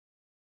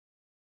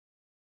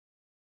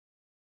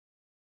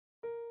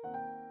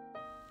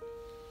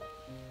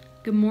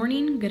Good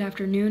morning, good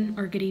afternoon,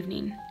 or good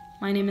evening.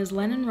 My name is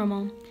Lennon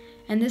Rommel,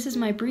 and this is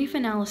my brief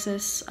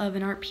analysis of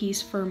an art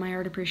piece for my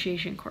art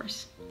appreciation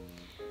course.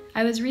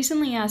 I was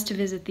recently asked to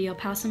visit the El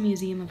Paso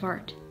Museum of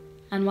Art,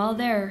 and while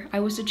there, I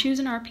was to choose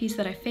an art piece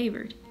that I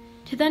favored,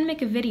 to then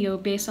make a video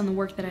based on the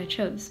work that I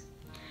chose.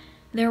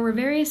 There were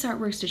various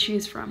artworks to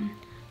choose from,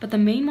 but the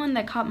main one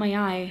that caught my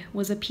eye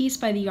was a piece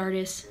by the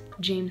artist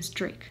James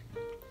Drake.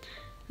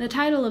 The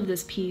title of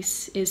this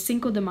piece is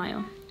Cinco de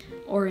Mayo,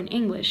 or in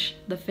English,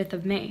 the 5th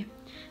of May,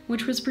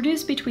 which was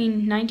produced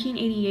between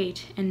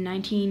 1988 and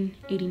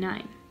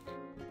 1989.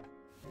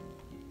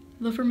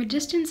 Though from a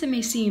distance it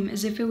may seem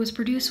as if it was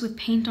produced with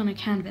paint on a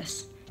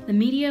canvas, the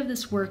media of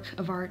this work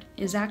of art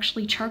is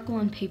actually charcoal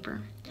on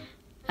paper.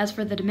 As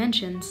for the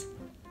dimensions,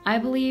 I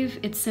believe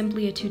it's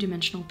simply a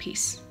two-dimensional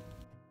piece.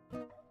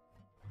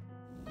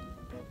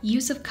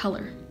 Use of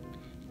color.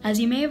 As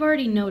you may have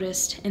already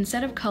noticed,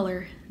 instead of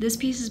color, this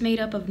piece is made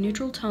up of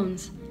neutral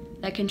tones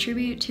that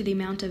contribute to the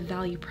amount of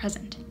value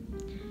present.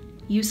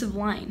 Use of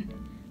line.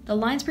 The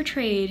lines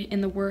portrayed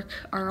in the work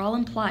are all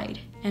implied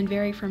and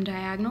vary from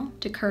diagonal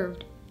to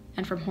curved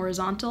and from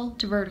horizontal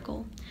to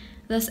vertical,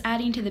 thus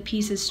adding to the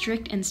piece's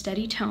strict and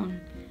steady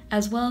tone,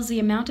 as well as the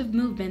amount of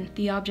movement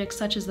the objects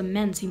such as the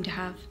men seem to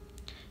have.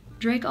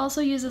 Drake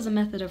also uses a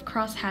method of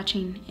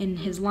cross-hatching in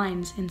his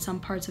lines in some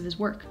parts of his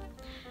work,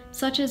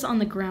 such as on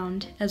the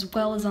ground as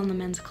well as on the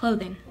men's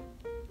clothing.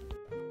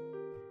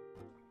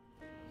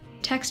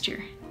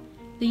 Texture.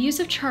 The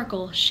use of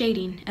charcoal,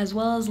 shading, as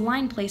well as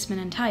line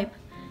placement and type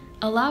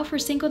allow for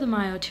Cinco de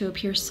Mayo to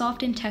appear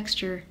soft in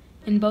texture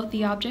in both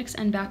the objects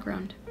and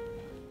background.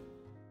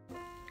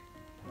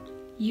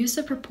 Use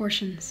of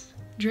proportions.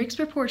 Drake's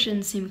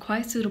proportions seem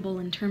quite suitable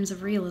in terms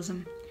of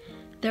realism,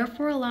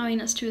 therefore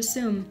allowing us to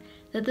assume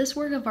that this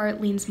work of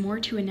art leans more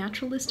to a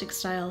naturalistic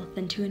style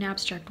than to an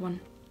abstract one.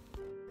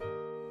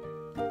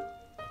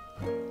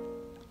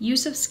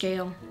 Use of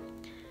scale.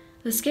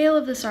 The scale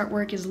of this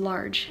artwork is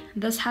large,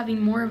 thus having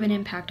more of an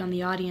impact on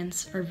the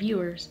audience or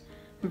viewers,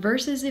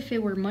 versus if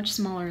it were much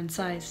smaller in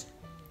size.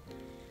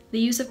 The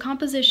use of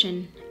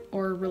composition,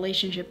 or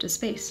relationship to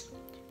space.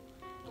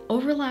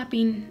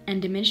 Overlapping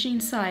and diminishing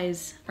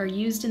size are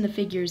used in the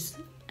figures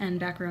and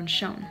background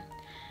shown.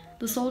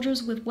 The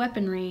soldiers with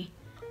weaponry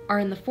are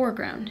in the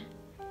foreground,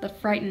 the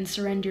frightened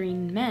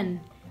surrendering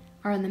men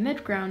are in the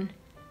midground,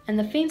 and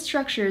the faint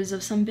structures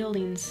of some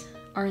buildings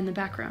are in the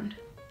background.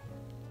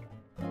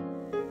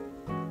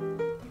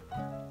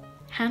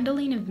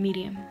 Handling of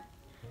medium.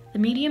 The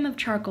medium of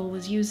charcoal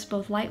was used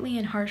both lightly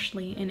and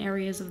harshly in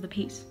areas of the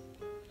piece.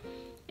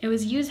 It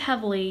was used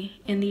heavily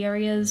in the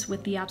areas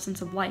with the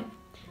absence of light,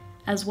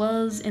 as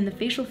well as in the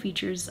facial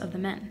features of the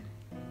men.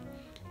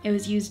 It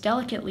was used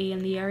delicately in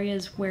the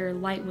areas where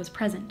light was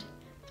present,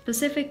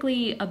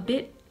 specifically a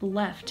bit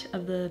left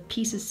of the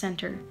piece's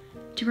center,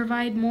 to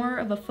provide more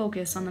of a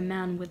focus on the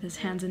man with his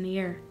hands in the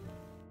air.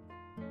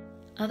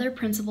 Other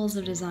principles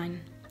of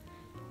design.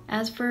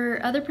 As for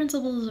other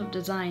principles of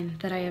design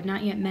that I have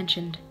not yet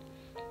mentioned,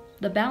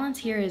 the balance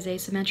here is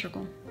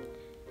asymmetrical.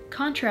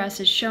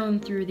 Contrast is shown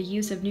through the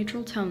use of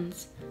neutral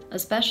tones,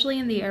 especially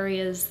in the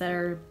areas that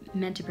are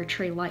meant to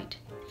portray light,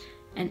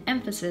 and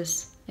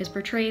emphasis is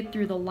portrayed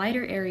through the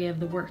lighter area of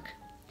the work,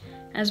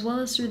 as well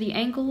as through the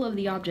angle of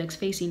the objects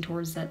facing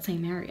towards that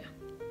same area.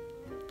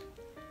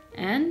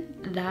 And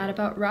that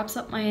about wraps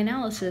up my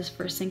analysis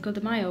for Cinco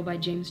de Mayo by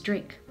James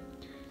Drake.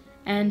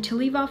 And to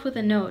leave off with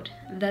a note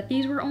that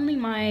these were only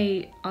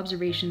my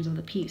observations of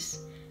the piece,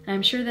 and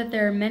I'm sure that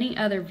there are many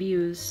other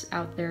views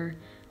out there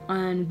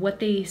on what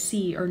they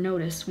see or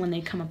notice when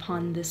they come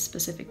upon this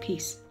specific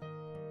piece.